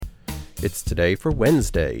It's today for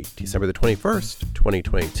Wednesday, December the 21st,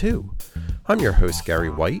 2022. I'm your host,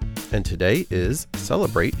 Gary White, and today is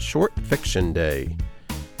Celebrate Short Fiction Day.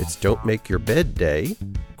 It's Don't Make Your Bed Day,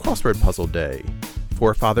 Crossword Puzzle Day,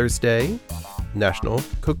 Forefathers Day, National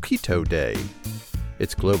Coquito Day.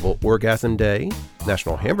 It's Global Orgasm Day,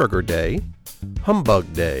 National Hamburger Day,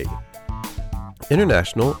 Humbug Day,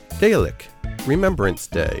 International Gaelic Remembrance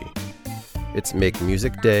Day. It's Make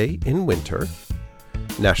Music Day in winter,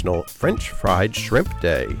 National French Fried Shrimp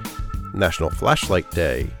Day, National Flashlight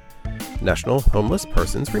Day, National Homeless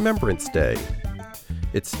Persons Remembrance Day.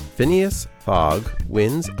 It's Phineas Fogg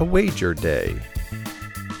Wins a Wager Day,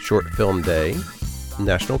 Short Film Day,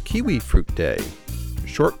 National Kiwi Fruit Day,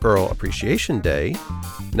 Short Girl Appreciation Day,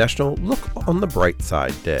 National Look on the Bright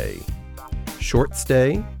Side Day, Shorts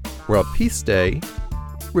Day, World Peace Day,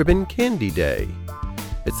 Ribbon Candy Day.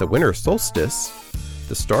 It's the winter solstice,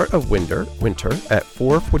 the start of winter at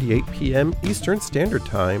 4:48 p.m. Eastern Standard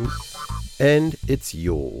Time, and it's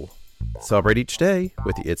Yule. Celebrate each day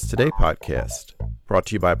with the It's Today podcast. Brought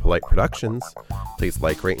to you by Polite Productions. Please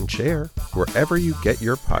like, rate, and share wherever you get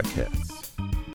your podcasts.